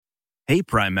Hey,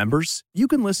 Prime members, you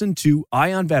can listen to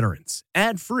Eye on Veterans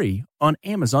ad-free on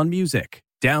Amazon Music.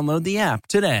 Download the app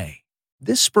today.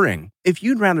 This spring, if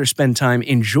you'd rather spend time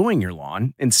enjoying your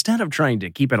lawn instead of trying to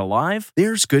keep it alive,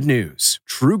 there's good news.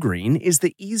 True Green is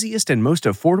the easiest and most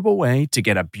affordable way to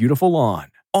get a beautiful lawn.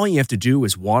 All you have to do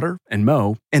is water and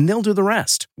mow, and they'll do the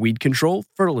rest. Weed control,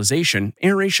 fertilization,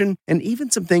 aeration, and even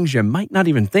some things you might not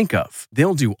even think of.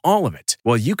 They'll do all of it,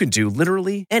 while you can do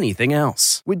literally anything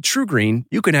else. With True Green,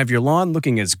 you can have your lawn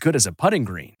looking as good as a putting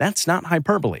green. That's not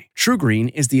hyperbole. True Green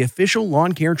is the official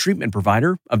lawn care treatment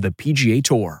provider of the PGA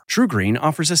Tour. True Green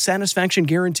offers a satisfaction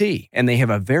guarantee, and they have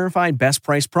a verified best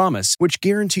price promise, which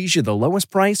guarantees you the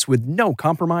lowest price with no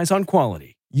compromise on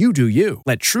quality. You do you.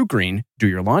 Let True Green do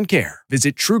your lawn care.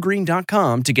 Visit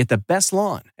TrueGreen.com to get the best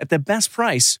lawn at the best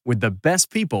price with the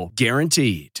best people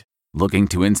guaranteed. Looking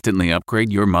to instantly upgrade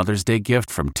your Mother's Day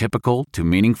gift from typical to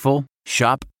meaningful?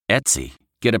 Shop Etsy.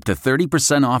 Get up to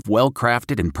 30% off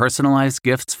well-crafted and personalized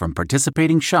gifts from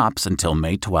participating shops until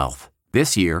May 12th.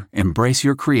 This year, embrace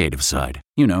your creative side.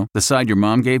 You know, the side your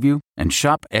mom gave you. And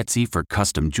shop Etsy for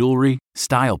custom jewelry,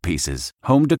 style pieces,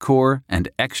 home decor, and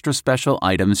extra special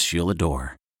items she'll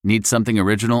adore. Need something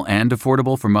original and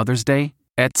affordable for Mother's Day?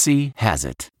 Etsy has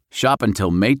it. Shop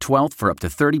until May 12th for up to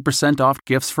 30% off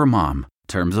gifts for mom.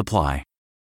 Terms apply.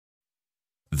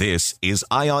 This is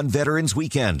Eye on Veterans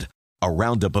Weekend, a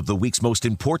roundup of the week's most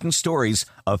important stories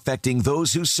affecting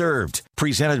those who served,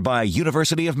 presented by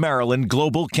University of Maryland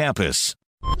Global Campus.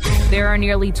 There are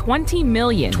nearly 20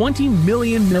 million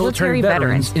military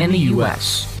veterans in the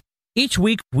U.S. Each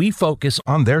week, we focus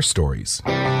on their stories.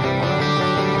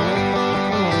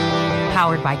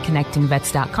 Powered by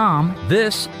ConnectingVets.com.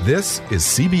 This is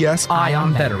CBS Eye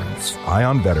on Veterans. Eye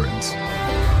on Veterans.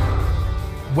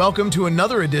 Welcome to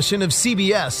another edition of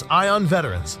CBS Eye on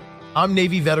Veterans. I'm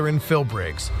Navy veteran Phil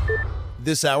Briggs.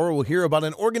 This hour, we'll hear about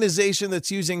an organization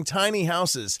that's using tiny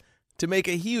houses to make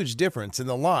a huge difference in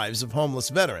the lives of homeless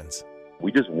veterans.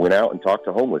 We just went out and talked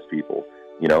to homeless people,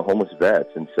 homeless vets,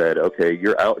 and said, okay,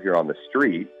 you're out here on the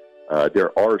street.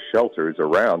 There are shelters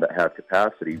around that have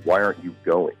capacity. Why aren't you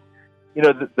going?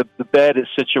 The bed is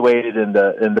situated in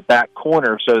the back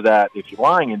corner so that if you're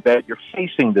lying in bed, you're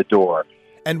facing the door.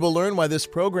 And we'll learn why this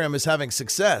program is having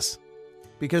success,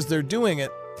 because they're doing it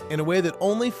in a way that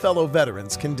only fellow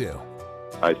veterans can do.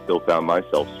 I still found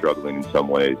myself struggling in some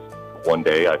ways. One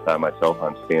day I found myself,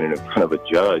 I'm standing in front of a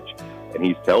judge, and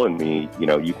he's telling me,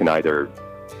 you can either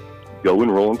go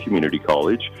enroll in community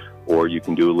college or you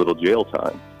can do a little jail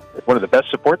time. One of the best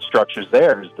support structures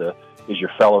there is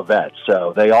your fellow vets.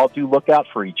 So they all do look out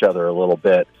for each other a little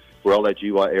bit. We're all that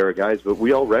GY era guys, but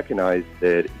we all recognize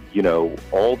that,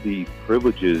 all the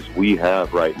privileges we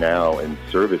have right now and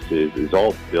services is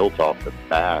all built off the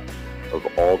backs of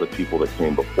all the people that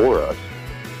came before us.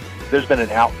 There's been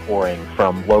an outpouring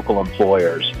from local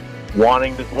employers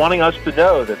wanting us to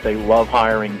know that they love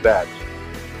hiring vets.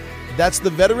 That's the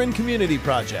Veteran Community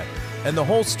Project, and the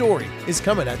whole story is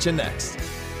coming at you next.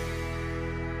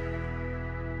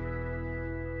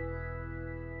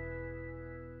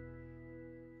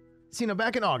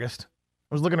 Back in August,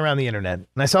 I was looking around the internet, and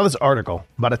I saw this article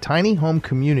about a tiny home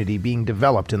community being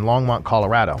developed in Longmont,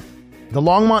 Colorado. The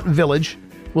Longmont Village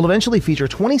will eventually feature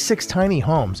 26 tiny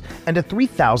homes and a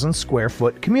 3,000 square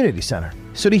foot community center.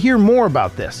 So to hear more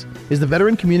about this is the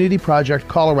Veteran Community Project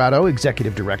Colorado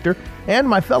Executive Director and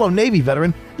my fellow Navy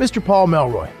veteran, Mr. Paul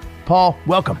Melroy. Paul,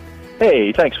 welcome.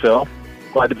 Hey, thanks, Phil.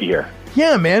 Glad to be here.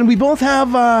 Yeah, man, we both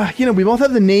have,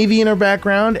 the Navy in our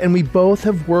background, and we both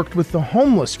have worked with the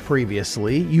homeless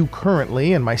previously. You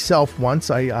currently, and myself once,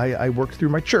 I worked through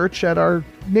my church at our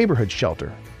neighborhood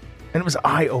shelter. And it was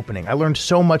eye-opening. I learned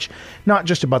so much, not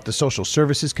just about the social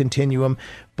services continuum,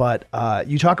 but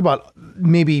you talk about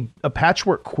maybe a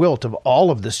patchwork quilt of all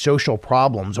of the social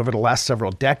problems over the last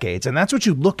several decades. And that's what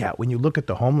you look at when you look at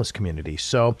the homeless community.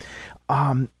 So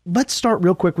let's start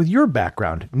real quick with your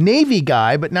background. Navy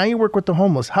guy, but now you work with the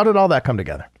homeless. How did all that come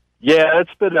together? Yeah,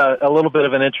 it's been a little bit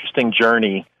of an interesting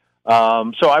journey. So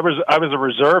I was a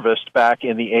reservist back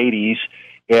in the 80s.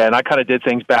 And I kind of did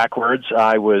things backwards.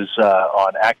 I was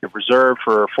on active reserve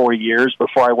for 4 years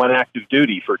before I went active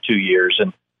duty for 2 years.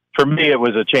 And for me,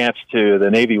 the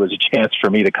Navy was a chance for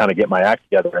me to kind of get my act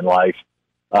together in life.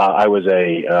 I was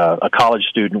a college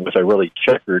student with a really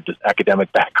checkered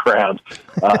academic background,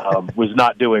 was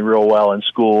not doing real well in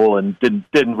school and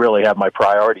didn't really have my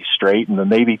priorities straight. And the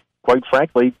Navy, quite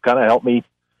frankly, kind of helped me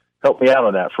out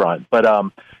on that front. But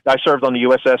I served on the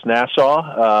USS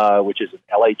Nassau, which is an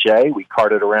LHA. We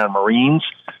carted around Marines,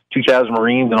 2,000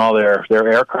 Marines and all their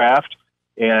aircraft.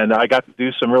 And I got to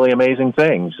do some really amazing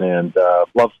things and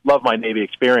love my Navy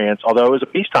experience, although it was a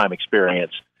peacetime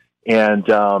experience. And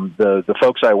the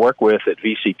folks I work with at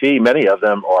VCP, many of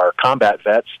them are combat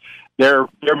vets. Their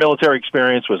military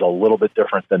experience was a little bit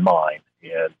different than mine,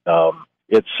 and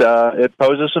it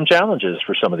poses some challenges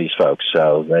for some of these folks.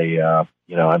 So they,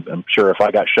 I'm sure if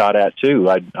I got shot at too,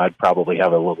 I'd probably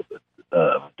have a little bit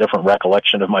different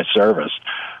recollection of my service.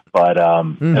 But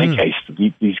in any case,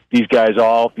 these guys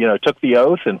all took the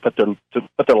oath and put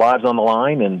their lives on the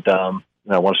line, and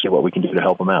I want to see what we can do to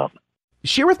help them out.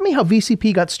 Share with me how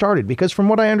VCP got started, because from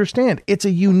what I understand, it's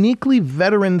a uniquely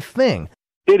veteran thing.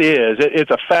 It is. It's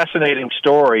a fascinating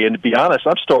story, and to be honest,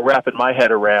 I'm still wrapping my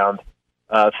head around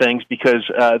things, because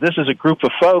this is a group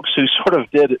of folks who sort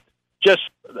of did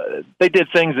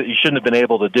things that you shouldn't have been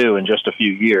able to do in just a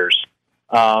few years.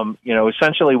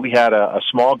 Essentially, we had a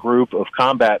small group of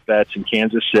combat vets in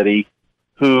Kansas City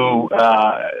who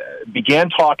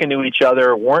began talking to each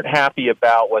other, weren't happy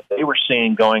about what they were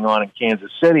seeing going on in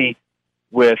Kansas City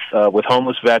with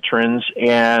homeless veterans,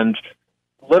 and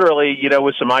literally,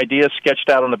 with some ideas sketched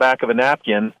out on the back of a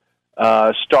napkin,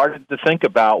 started to think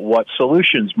about what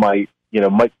solutions might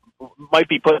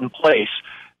be put in place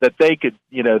that they could,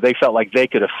 they felt like they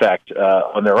could affect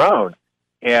on their own.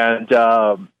 And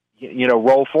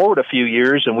roll forward a few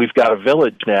years, and we've got a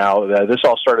village now. This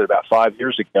all started about 5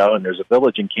 years ago, and there's a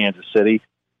village in Kansas City,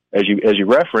 as you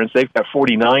referenced. They've got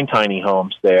 49 tiny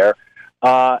homes there,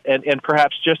 and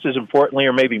perhaps just as importantly,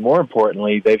 or maybe more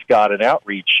importantly, they've got an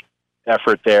outreach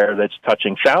effort there that's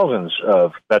touching thousands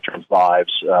of veterans'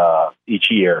 lives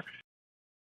each year.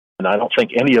 And I don't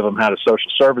think any of them had a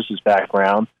social services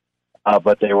background,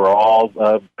 but they were all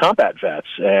combat vets,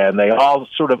 and they all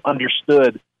sort of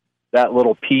understood that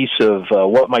little piece of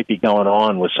what might be going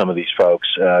on with some of these folks.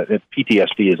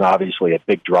 PTSD is obviously a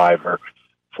big driver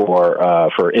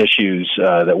for issues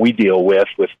that we deal with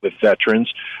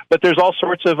veterans, but there's all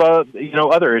sorts of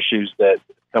other issues that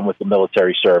come with the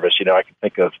military service. I can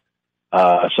think of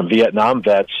some Vietnam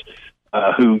vets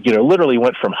who literally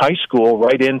went from high school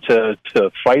right into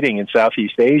fighting in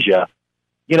Southeast Asia,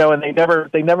 and they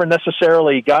never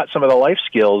necessarily got some of the life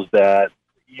skills that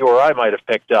you or I might have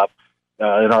picked up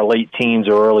in our late teens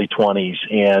or early 20s,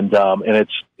 and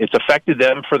it's affected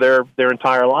them for their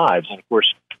entire lives. And of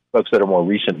course, folks that are more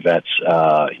recent vets,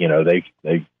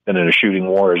 they've been in a shooting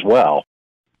war as well.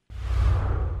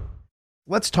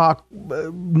 Let's talk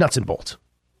nuts and bolts,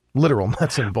 literal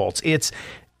nuts and bolts. It's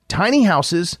tiny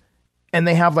houses, and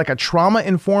they have like a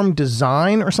trauma-informed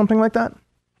design or something like that?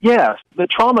 Yes. The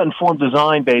trauma-informed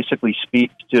design basically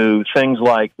speaks to things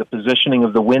like the positioning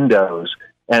of the windows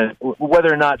and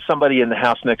whether or not somebody in the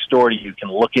house next door to you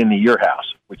can look into your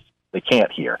house, which they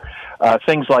can't here.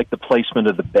 Things like the placement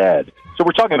of the bed. So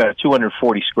we're talking about a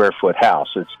 240-square-foot house.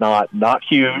 It's not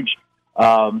huge.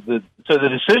 So the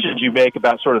decisions you make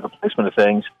about sort of the placement of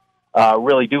things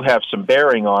really do have some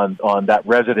bearing on that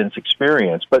resident's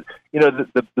experience. But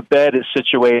the bed is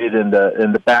situated in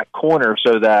the back corner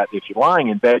so that if you're lying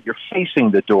in bed, you're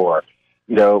facing the door.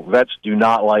 Vets do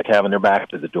not like having their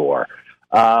back to the door.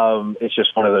 It's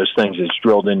just one of those things that's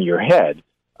drilled into your head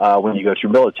when you go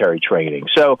through military training.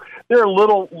 So there are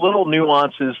little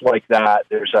nuances like that.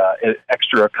 There's an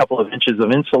extra couple of inches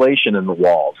of insulation in the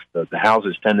walls. The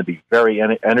houses tend to be very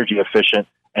energy efficient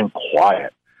and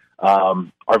quiet.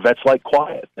 Our vets like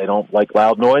quiet. They don't like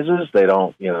loud noises. They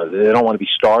don't want to be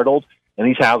startled. And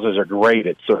these houses are great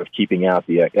at sort of keeping out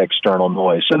the external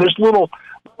noise. So there's little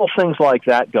things like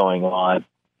that going on.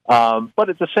 But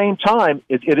at the same time,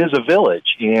 it is a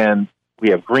village, and we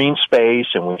have green space,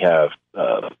 and we have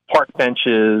park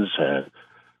benches, and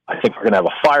I think we're going to have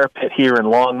a fire pit here in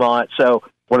Longmont. So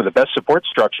one of the best support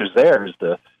structures there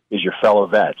is your fellow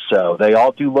vets. So they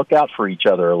all do look out for each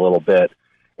other a little bit,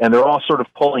 and they're all sort of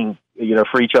pulling,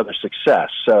 for each other's success.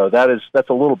 So that's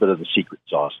a little bit of the secret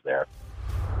sauce there.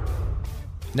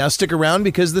 Now stick around,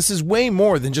 because this is way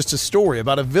more than just a story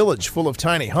about a village full of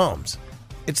tiny homes.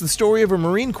 It's the story of a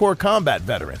Marine Corps combat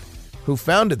veteran who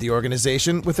founded the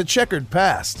organization with a checkered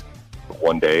past.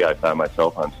 One day I found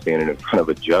myself, I'm standing in front of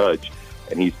a judge,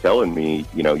 and he's telling me,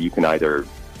 you can either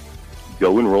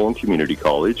go enroll in community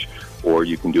college or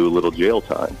you can do a little jail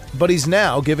time. But he's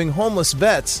now giving homeless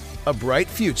vets a bright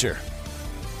future.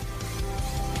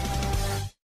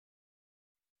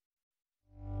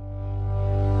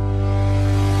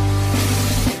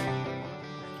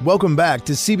 Welcome back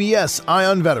to CBS Eye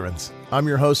on Veterans. I'm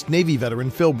your host, Navy veteran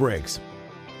Phil Briggs.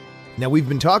 Now, we've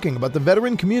been talking about the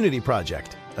Veteran Community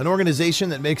Project, an organization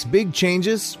that makes big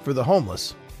changes for the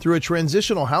homeless through a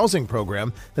transitional housing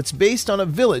program that's based on a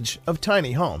village of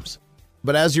tiny homes.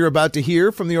 But as you're about to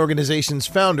hear from the organization's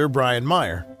founder, Brian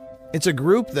Meyer, it's a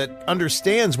group that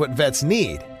understands what vets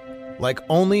need, like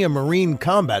only a Marine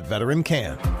combat veteran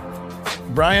can.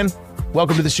 Brian,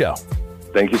 welcome to the show.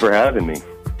 Thank you for having me.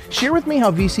 Share with me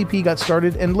how VCP got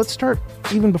started, and let's start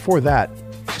even before that.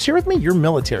 Share with me your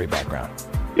military background.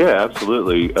 Yeah,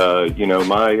 absolutely.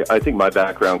 I think my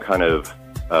background kind of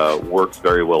works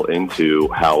very well into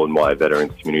how and why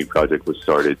Veterans Community Project was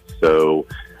started. So,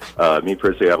 me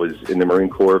personally, I was in the Marine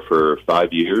Corps for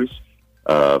 5 years,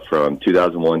 from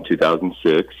 2001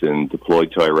 2006, and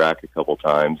deployed to Iraq a couple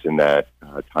times in that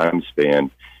time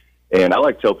span. And I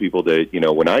like to tell people that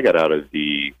when I got out of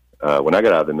the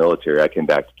military, I came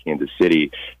back to Kansas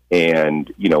City,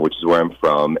 and which is where I'm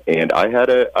from, and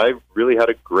I really had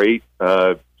a great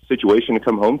situation to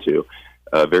come home to.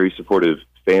 Very supportive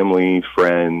family,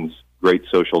 friends, great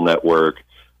social network,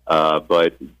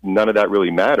 but none of that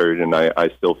really mattered, and I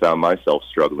still found myself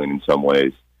struggling in some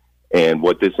ways. And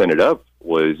what this ended up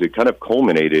was it kind of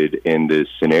culminated in this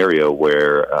scenario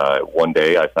where one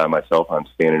day I found myself, I'm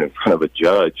standing in front of a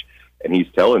judge, and he's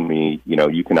telling me,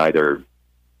 you can either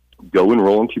go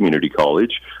enroll in community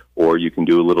college or you can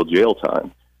do a little jail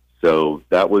time. So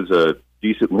that was a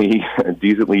decently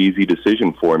easy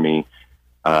decision for me.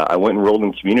 I went and enrolled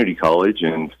in community college,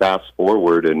 and fast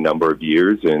forward a number of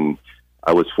years, and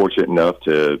I was fortunate enough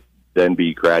to then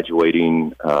be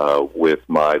graduating with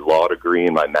my law degree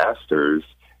and my master's.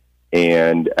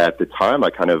 And at the time,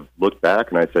 I kind of looked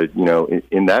back and I said,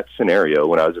 in that scenario,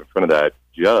 when I was in front of that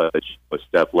judge, a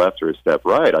step left or a step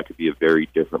right, I could be a very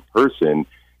different person.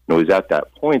 It was at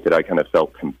that point that I kind of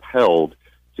felt compelled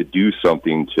to do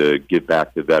something to give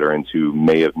back to veterans who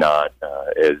may have not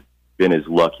been as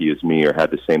lucky as me or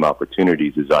had the same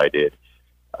opportunities as I did.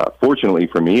 Fortunately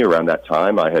for me, around that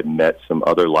time, I had met some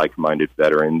other like-minded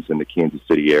veterans in the Kansas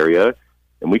City area,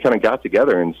 and we kind of got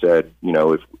together and said,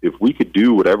 if we could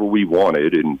do whatever we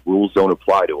wanted and rules don't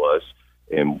apply to us,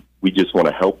 and we just want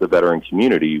to help the veteran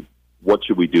community, what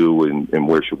should we do and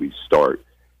where should we start?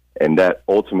 And that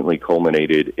ultimately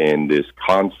culminated in this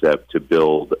concept to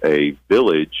build a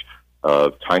village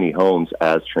of tiny homes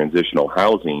as transitional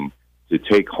housing to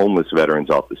take homeless veterans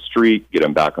off the street, get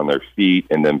them back on their feet,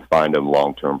 and then find them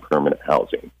long-term permanent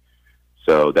housing.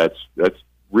 So that's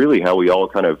really how we all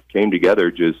kind of came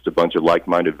together, just a bunch of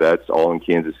like-minded vets all in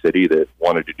Kansas City that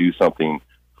wanted to do something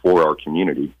for our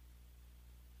community.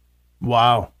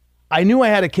 Wow. I knew I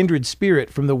had a kindred spirit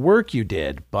from the work you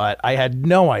did, but I had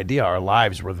no idea our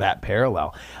lives were that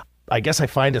parallel. I guess I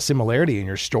find a similarity in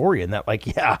your story in that,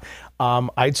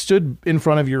 I'd stood in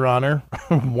front of Your Honor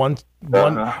one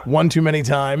too many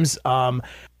times.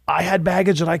 I had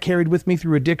baggage that I carried with me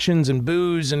through addictions and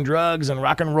booze and drugs and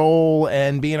rock and roll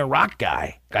and being a rock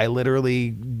guy. I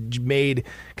literally made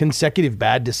consecutive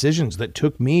bad decisions that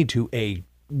took me to a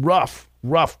rough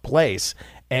place,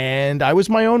 and I was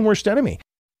my own worst enemy.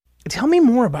 Tell me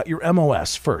more about your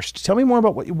MOS first. Tell me more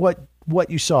about what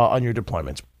you saw on your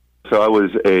deployments. So I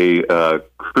was a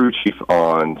crew chief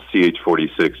on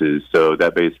CH-46s, so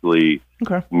that basically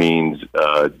means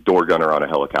door gunner on a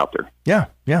helicopter. Yeah.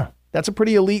 That's a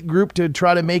pretty elite group to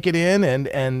try to make it in,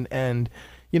 and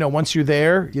once you're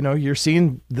there, you're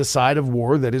seeing the side of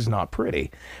war that is not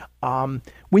pretty.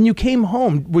 When you came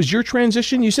home, was your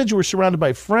transition, you said you were surrounded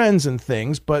by friends and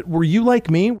things, but were you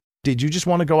like me? Did you just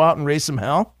want to go out and raise some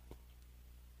hell?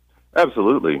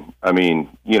 Absolutely. I mean,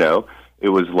 it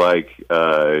was like,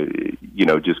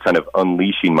 just kind of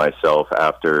unleashing myself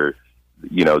after,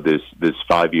 this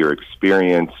 5-year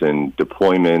experience and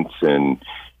deployments and,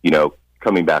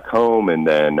 coming back home. And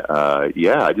then,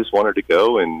 I just wanted to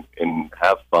go and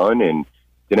have fun, and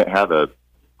didn't have a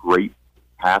great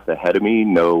path ahead of me,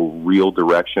 no real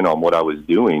direction on what I was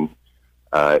doing.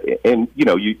 And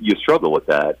you struggle with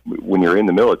that. When you're in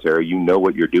the military,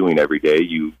 what you're doing every day.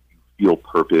 You feel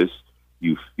purpose.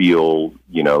 You feel,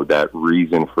 that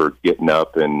reason for getting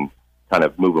up and kind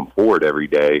of moving forward every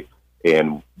day.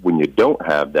 And when you don't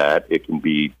have that, it can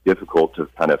be difficult to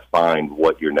kind of find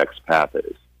what your next path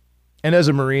is. And as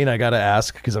a Marine, I got to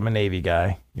ask, because I'm a Navy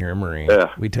guy, you're a Marine.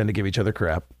 Yeah. We tend to give each other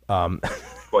crap.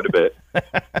 Quite a bit.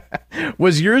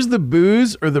 Was yours the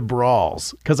booze or the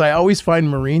brawls? Because I always find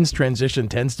Marines' transition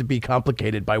tends to be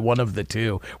complicated by one of the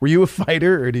two. Were you a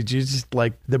fighter, or did you just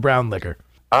like the brown liquor?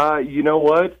 You know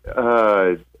what?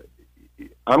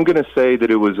 I'm going to say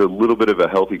that it was a little bit of a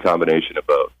healthy combination of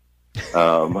both.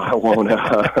 I won't.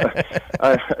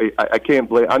 I can't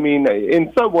blame. I mean,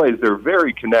 in some ways, they're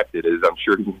very connected, as I'm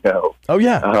sure you know. Oh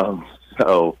yeah.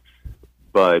 It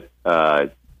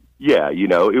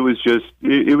was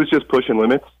just pushing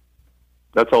limits.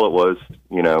 That's all it was,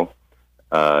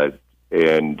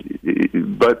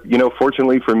 But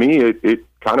fortunately for me, it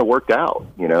kind of worked out.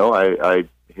 I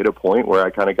hit a point where I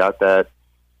kind of got that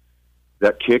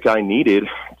kick I needed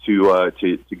to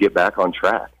get back on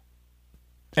track.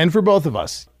 And for both of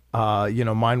us,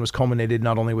 mine was culminated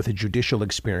not only with a judicial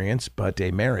experience, but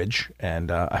a marriage.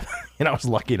 And, I was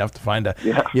lucky enough to find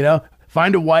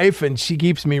a wife, and she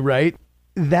keeps me right.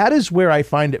 That is where I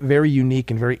find it very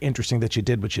unique and very interesting that you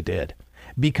did what you did.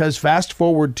 Because fast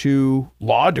forward to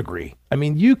law degree. I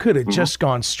mean, you could have just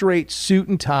gone straight suit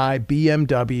and tie,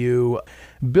 BMW,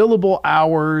 billable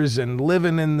hours, and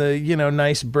living in the,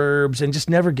 nice burbs, and just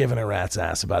never given a rat's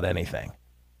ass about anything.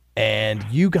 And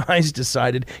you guys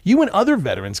decided, you and other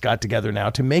veterans got together now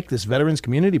to make this Veterans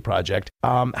Community Project.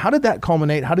 How did that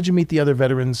culminate? How did you meet the other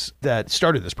veterans that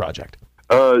started this project?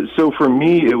 So for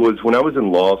me, it was when I was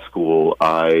in law school,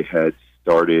 I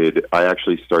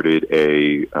actually started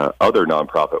a other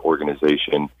nonprofit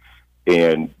organization,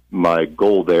 and my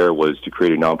goal there was to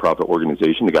create a nonprofit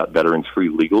organization that got veterans-free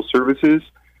legal services.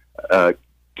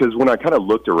 Because when I kind of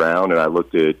looked around and I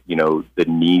looked at, the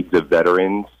needs of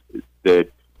veterans, that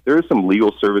there are some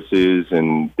legal services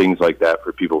and things like that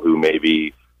for people who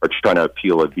maybe are trying to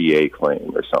appeal a VA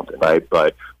claim or something, right?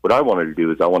 But what I wanted to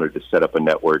do is I wanted to set up a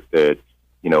network that,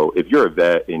 if you're a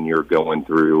vet and you're going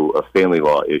through a family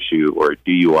law issue or a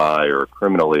DUI or a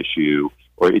criminal issue,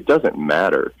 or it doesn't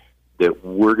matter, that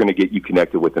we're going to get you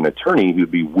connected with an attorney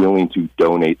who'd be willing to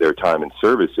donate their time and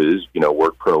services,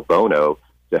 work pro bono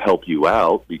to help you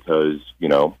out because,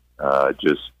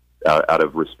 just out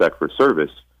of respect for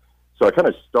service. So I kind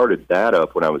of started that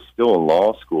up when I was still in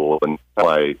law school, and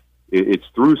it's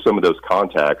through some of those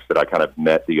contacts that I kind of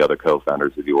met the other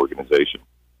co-founders of the organization.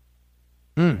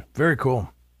 Very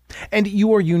cool. And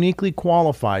you are uniquely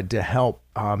qualified to help.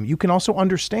 You can also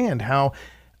understand how,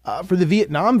 for the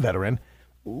Vietnam veteran,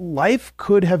 life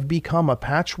could have become a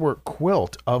patchwork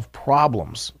quilt of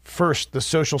problems. First, the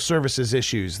social services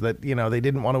issues that, they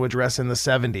didn't want to address in the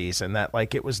 70s, and that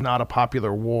it was not a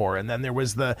popular war. And then there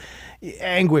was the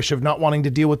anguish of not wanting to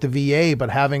deal with the VA,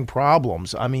 but having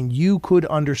problems. I mean, you could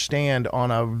understand on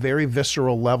a very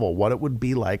visceral level what it would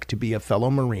be like to be a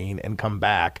fellow Marine and come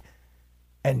back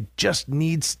and just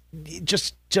need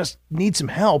some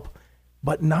help,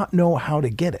 but not know how to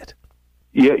get it.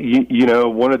 Yeah,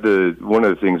 one of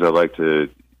the things I like to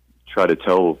try to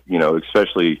tell,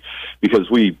 especially because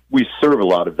we serve a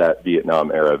lot of that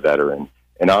Vietnam era veteran,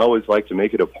 and I always like to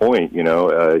make it a point,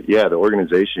 the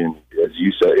organization, as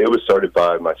you said, it was started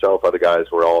by myself, other guys,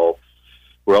 we're all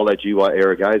that GY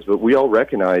era guys, but we all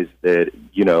recognize that,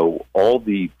 all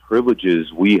the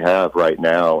privileges we have right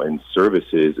now and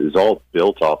services is all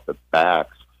built off the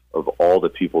backs of all the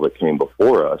people that came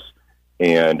before us.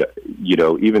 And,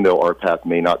 even though our path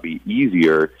may not be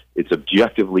easier, it's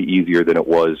objectively easier than it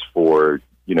was for,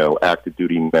 active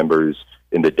duty members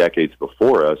in the decades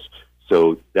before us.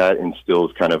 So that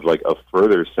instills kind of like a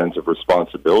further sense of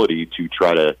responsibility to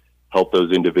try to help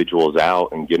those individuals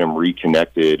out and get them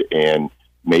reconnected. And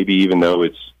maybe even though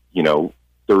it's,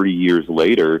 30 years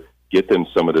later, get them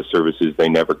some of the services they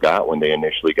never got when they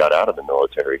initially got out of the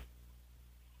military.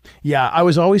 Yeah, I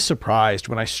was always surprised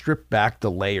when I stripped back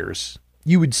the layers.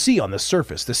 You would see on the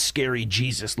surface the scary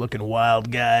Jesus-looking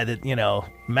wild guy that,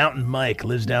 Mountain Mike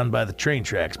lives down by the train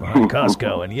tracks behind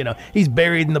Costco. And, he's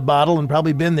buried in the bottle and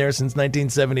probably been there since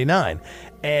 1979.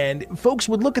 And folks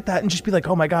would look at that and just be like,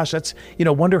 oh my gosh, that's,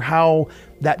 wonder how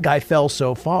that guy fell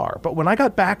so far. But when I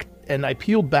got back and I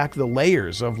peeled back the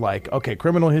layers of okay,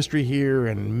 criminal history here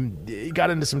and got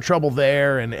into some trouble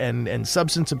there and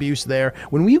substance abuse there,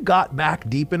 when we got back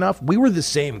deep enough, we were the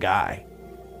same guy.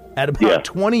 At about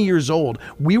 20 years old,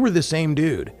 we were the same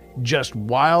dude, just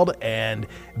wild and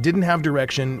didn't have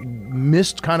direction,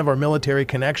 missed kind of our military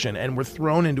connection, and were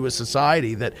thrown into a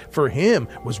society that for him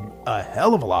was a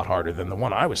hell of a lot harder than the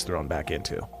one I was thrown back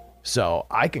into. So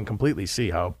I can completely see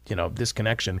how, this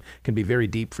connection can be very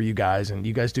deep for you guys, and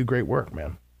you guys do great work,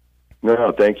 man.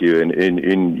 No, thank you.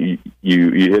 And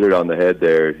you hit it on the head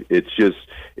there. It's just,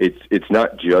 it's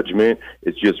not judgment.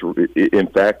 It's just, in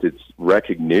fact, it's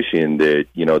recognition that,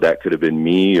 that could have been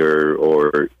me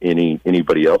or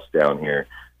anybody else down here.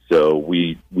 So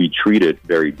we treat it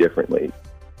very differently.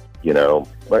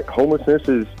 Like homelessness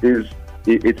is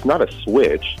it's not a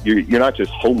switch. You're not just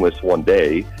homeless one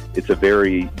day. It's a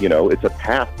very, it's a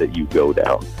path that you go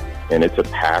down, and it's a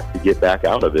path to get back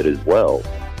out of it as well.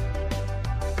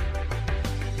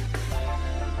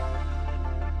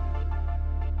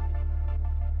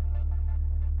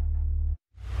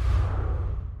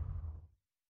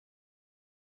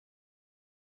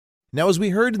 Now, as we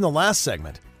heard in the last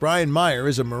segment, Brian Meyer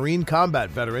is a Marine combat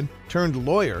veteran turned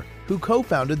lawyer who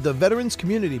co-founded the Veterans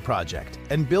Community Project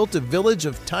and built a village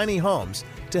of tiny homes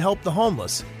to help the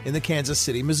homeless in the Kansas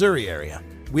City, Missouri area.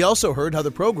 We also heard how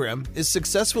the program is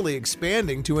successfully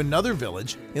expanding to another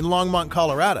village in Longmont,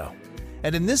 Colorado.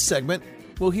 And in this segment,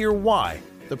 we'll hear why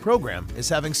the program is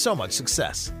having so much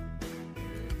success.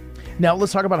 Now,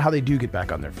 let's talk about how they do get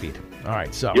back on their feet. All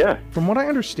right, so from what I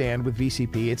understand with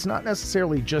VCP, it's not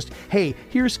necessarily just, hey,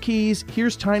 here's keys,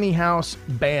 here's tiny house,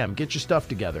 bam, get your stuff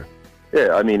together.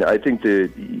 Yeah, I mean, I think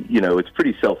that, it's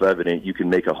pretty self-evident you can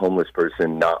make a homeless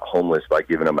person not homeless by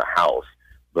giving them a house,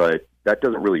 but that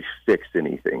doesn't really fix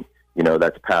anything.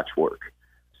 That's patchwork.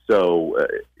 So,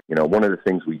 one of the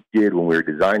things we did when we were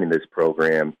designing this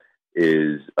program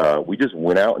is we just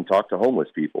went out and talked to homeless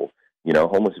people,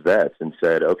 homeless vets, and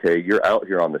said, okay, you're out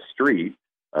here on the street.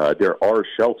 There are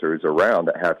shelters around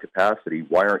that have capacity.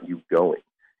 Why aren't you going?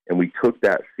 And we took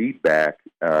that feedback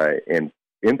and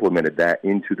implemented that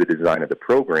into the design of the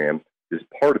program. Is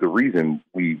part of the reason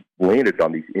we landed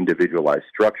on these individualized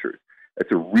structures.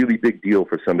 That's a really big deal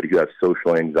for somebody who has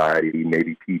social anxiety,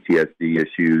 maybe PTSD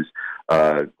issues,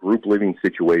 group living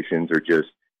situations, or just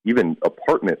even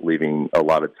apartment living a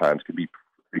lot of times can be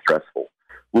pretty stressful.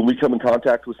 When we come in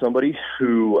contact with somebody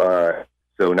who,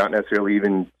 so not necessarily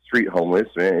even street homeless,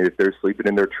 if they're sleeping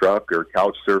in their truck or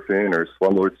couch surfing or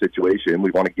slumlord situation,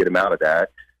 we want to get them out of that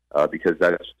because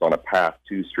that's on a path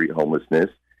to street homelessness.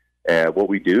 And what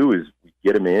we do is we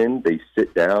get them in, they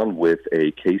sit down with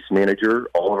a case manager.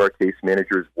 All of our case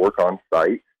managers work on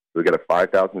site. We've got a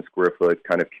 5,000 square foot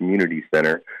kind of community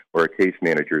center where our case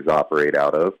managers operate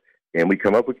out of. And we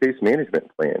come up with case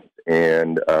management plans.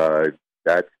 And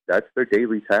that's their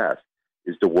daily task,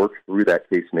 is to work through that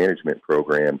case management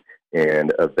program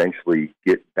and eventually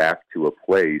get back to a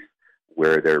place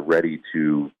where they're ready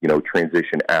to,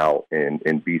 transition out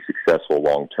and be successful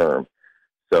long term.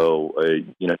 So,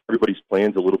 everybody's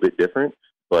plan's a little bit different,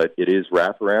 but it is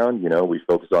wraparound. We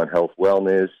focus on health,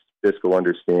 wellness, fiscal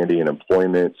understanding, and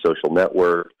employment, social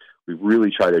network. We really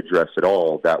try to address it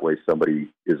all. That way somebody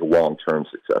is long-term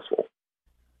successful.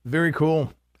 Very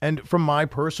cool. And from my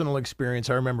personal experience,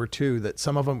 I remember, too, that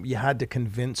some of them you had to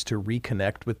convince to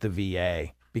reconnect with the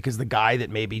VA because the guy that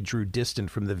maybe drew distant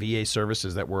from the VA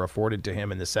services that were afforded to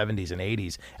him in the 70s and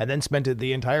 80s and then spent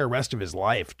the entire rest of his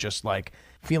life just like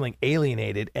feeling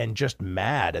alienated and just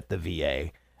mad at the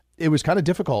VA. It was kind of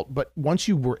difficult, but once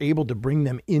you were able to bring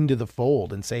them into the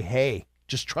fold and say, hey,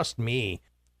 just trust me,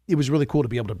 it was really cool to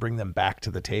be able to bring them back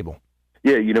to the table.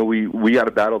 Yeah, we got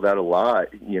to battle that a lot.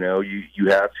 You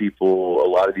have people, a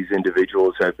lot of these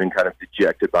individuals have been kind of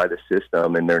dejected by the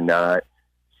system and they're not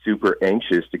super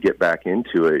anxious to get back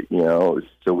into it,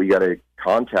 so we got to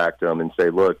contact them and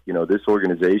say, look, this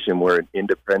organization, we're an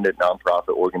independent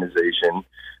nonprofit organization.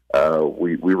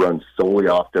 We run solely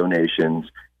off donations,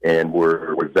 and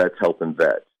we're vets helping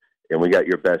vets. And we got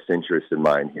your best interest in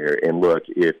mind here. And look,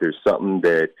 if there's something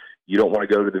that you don't want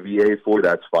to go to the VA for,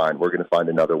 that's fine. We're going to find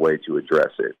another way to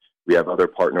address it. We have other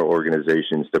partner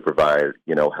organizations to provide,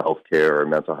 health care or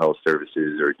mental health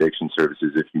services or addiction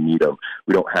services if you need them.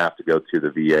 We don't have to go to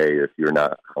the VA if you're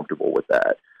not comfortable with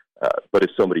that. But if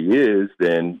somebody is,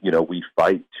 then, we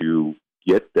fight to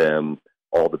get them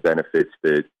all the benefits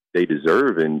that they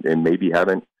deserve and maybe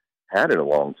haven't had in a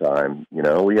long time.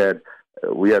 We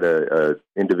had a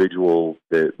individual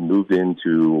that moved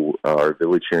into our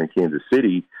village here in Kansas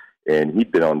City, and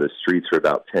he'd been on the streets for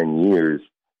about 10 years.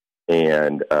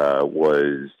 And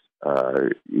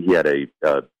he had a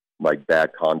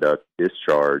bad conduct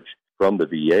discharge from the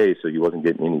VA, so he wasn't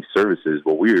getting any services.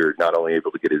 Well, we were not only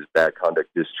able to get his bad conduct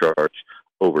discharge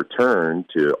overturned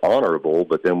to honorable,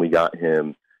 but then we got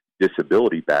him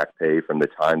disability back pay from the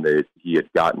time that he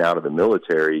had gotten out of the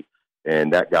military,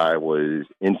 and that guy was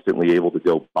instantly able to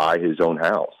go buy his own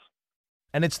house.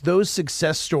 And it's those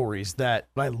success stories that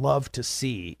I love to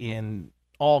see in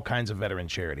all kinds of veteran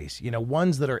charities,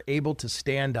 ones that are able to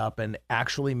stand up and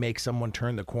actually make someone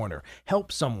turn the corner,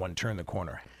 help someone turn the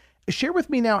corner. Share with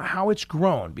me now how it's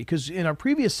grown, because in our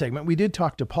previous segment, we did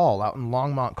talk to Paul out in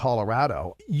Longmont,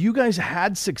 Colorado. You guys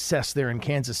had success there in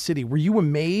Kansas City. Were you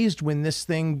amazed when this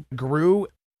thing grew?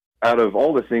 Out of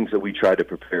all the things that we tried to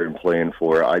prepare and plan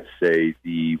for, I'd say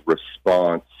the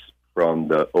response from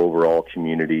the overall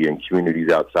community and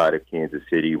communities outside of Kansas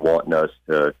City wanting us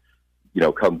to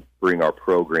come bring our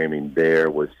programming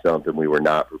there was something we were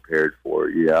not prepared for.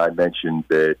 Yeah, I mentioned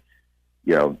that,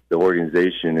 the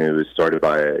organization, it was started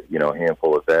by a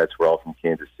handful of vets. We're all from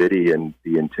Kansas City, and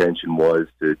the intention was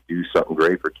to do something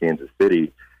great for Kansas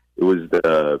City. It was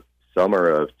the summer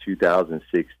of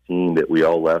 2016 that we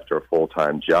all left our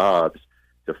full-time jobs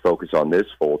to focus on this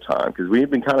full-time, because we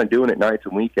had been kind of doing it nights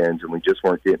and weekends, and we just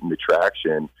weren't getting the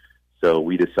traction. So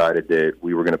we decided that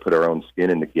we were going to put our own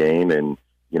skin in the game and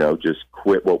just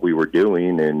quit what we were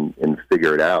doing and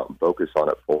figure it out and focus on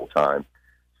it full time.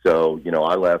 So,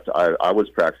 I left, I was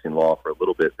practicing law for a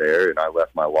little bit there, and I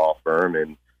left my law firm,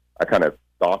 and I kind of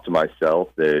thought to myself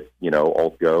that,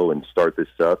 I'll go and start this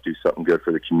up, do something good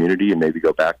for the community, and maybe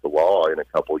go back to law in a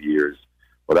couple of years.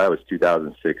 Well, that was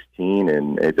 2016,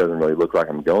 and it doesn't really look like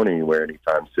I'm going anywhere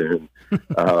anytime soon.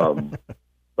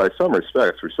 By some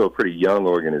respects, we're still a pretty young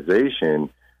organization,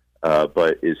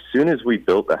 but as soon as we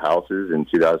built the houses in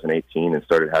 2018 and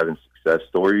started having success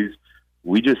stories,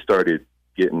 we just started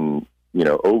getting,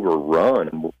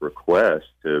 overrun with requests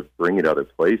to bring it other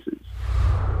places.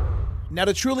 Now,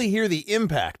 to truly hear the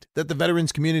impact that the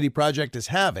Veterans Community Project is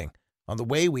having on the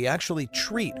way we actually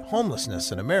treat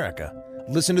homelessness in America,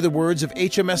 listen to the words of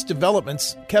HMS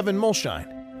Development's Kevin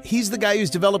Mulshine. He's the guy who's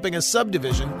developing a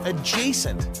subdivision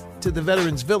adjacent to the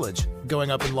Veterans Village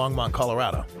going up in Longmont,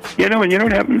 Colorado. And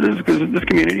what happens is, because this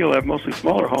community will have mostly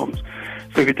smaller homes.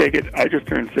 So if you take it, I just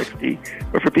turned 60,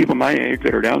 but for people my age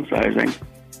that are downsizing,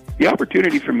 the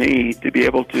opportunity for me to be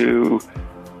able to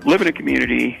live in a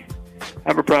community,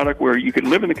 have a product where you can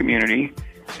live in the community,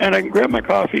 and I can grab my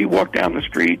coffee, walk down the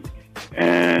street,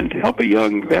 and help a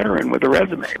young veteran with a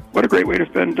resume. What a great way to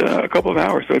spend a couple of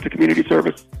hours. So it's a community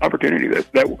service opportunity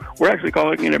that we're actually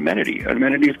calling an amenity. An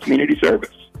amenity is community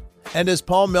service. And as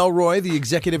Paul Melroy, the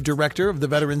executive director of the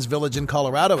Veterans Village in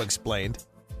Colorado, explained,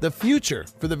 the future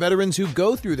for the veterans who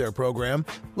go through their program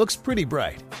looks pretty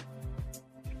bright.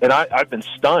 And I've been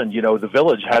stunned. The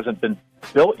village hasn't been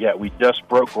built yet. We just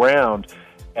broke ground,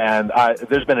 and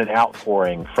there's been an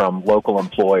outpouring from local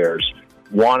employers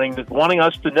wanting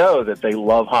us to know that they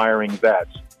love hiring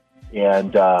vets.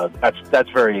 And that's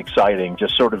very exciting,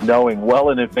 just sort of knowing well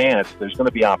in advance there's going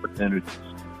to be opportunities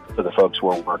for the folks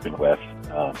we're working with.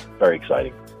 Very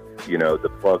exciting. The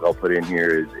plug I'll put in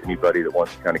here is anybody that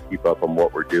wants to kind of keep up on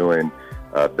what we're doing,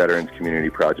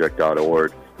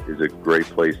 veteranscommunityproject.org is a great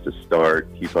place to start,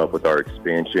 keep up with our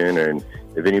expansion. And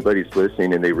if anybody's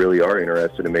listening and they really are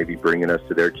interested in maybe bringing us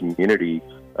to their community,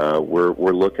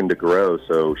 we're looking to grow.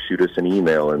 So shoot us an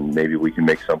email and maybe we can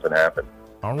make something happen.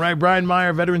 All right, Brian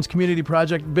Meyer, Veterans Community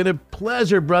Project. Been a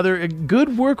pleasure, brother.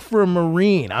 Good work for a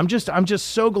Marine. I'm just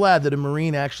so glad that a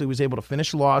Marine actually was able to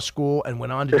finish law school and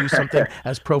went on to do something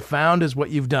as profound as what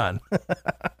you've done.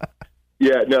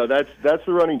 Yeah, no, that's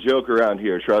the running joke around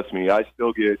here. Trust me, I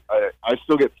still get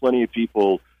plenty of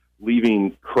people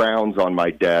leaving crowns on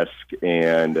my desk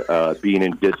and being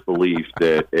in disbelief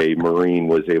that a Marine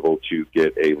was able to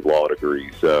get a law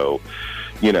degree. So,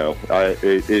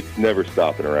 it's never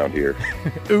stopping around here.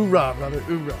 Hoorah, brother,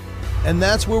 hoorah. And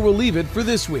that's where we'll leave it for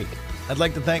this week. I'd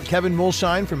like to thank Kevin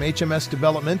Mulshine from HMS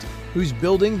Development, who's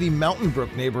building the Mountain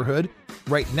Brook neighborhood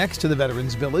right next to the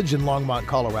Veterans Village in Longmont,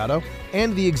 Colorado,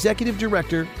 and the executive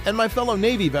director and my fellow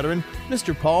Navy veteran,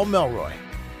 Mr. Paul Melroy.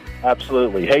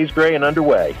 Absolutely. Haze gray and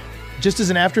underway. Just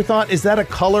as an afterthought, is that a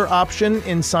color option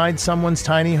inside someone's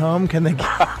tiny home? Can they?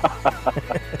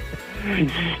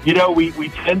 We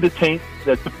tend to paint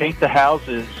the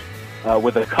houses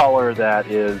with a color that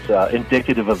is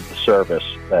indicative of the service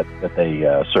that they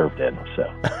served in.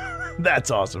 So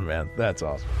that's awesome, man. That's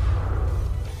awesome.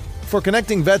 For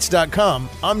ConnectingVets.com,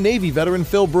 I'm Navy veteran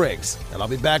Phil Briggs, and I'll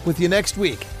be back with you next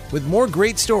week with more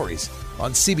great stories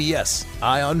on CBS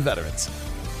Eye on Veterans.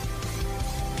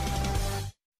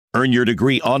 Earn your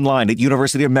degree online at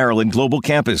University of Maryland Global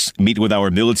Campus. Meet with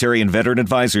our military and veteran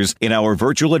advisors in our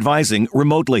virtual advising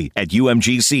remotely at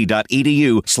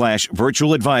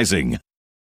umgc.edu/virtual advising.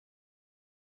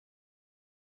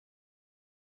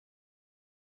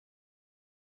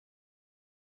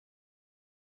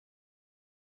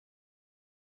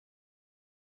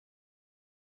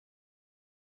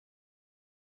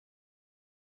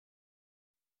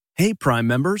 Hey, Prime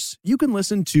members, you can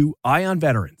listen to Eye on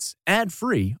Veterans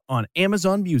ad-free on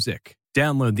Amazon Music.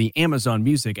 Download the Amazon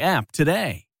Music app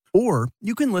today. Or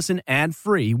you can listen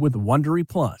ad-free with Wondery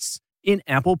Plus in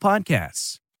Apple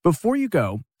Podcasts. Before you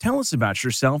go, tell us about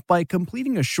yourself by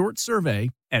completing a short survey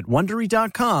at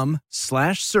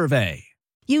Wondery.com/survey.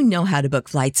 You know how to book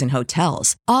flights and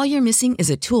hotels. All you're missing is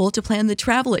a tool to plan the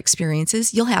travel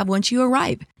experiences you'll have once you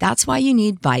arrive. That's why you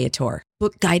need Viator.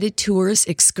 Book guided tours,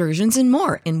 excursions, and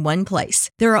more in one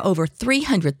place. There are over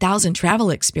 300,000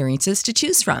 travel experiences to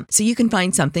choose from, so you can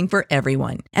find something for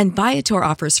everyone. And Viator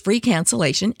offers free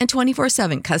cancellation and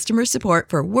 24/7 customer support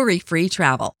for worry-free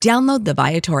travel. Download the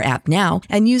Viator app now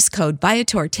and use code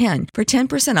Viator10 for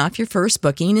 10% off your first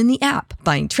booking in the app.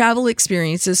 Find travel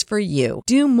experiences for you.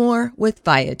 Do more with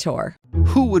Viator.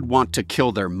 Who would want to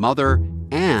kill their mother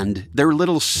and their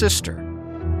little sister?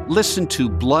 Listen to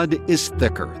Blood is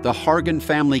Thicker, the Hargan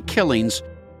family killings,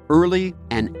 early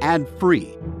and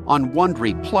ad-free on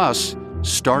Wondery Plus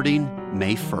starting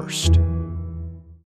May 1st.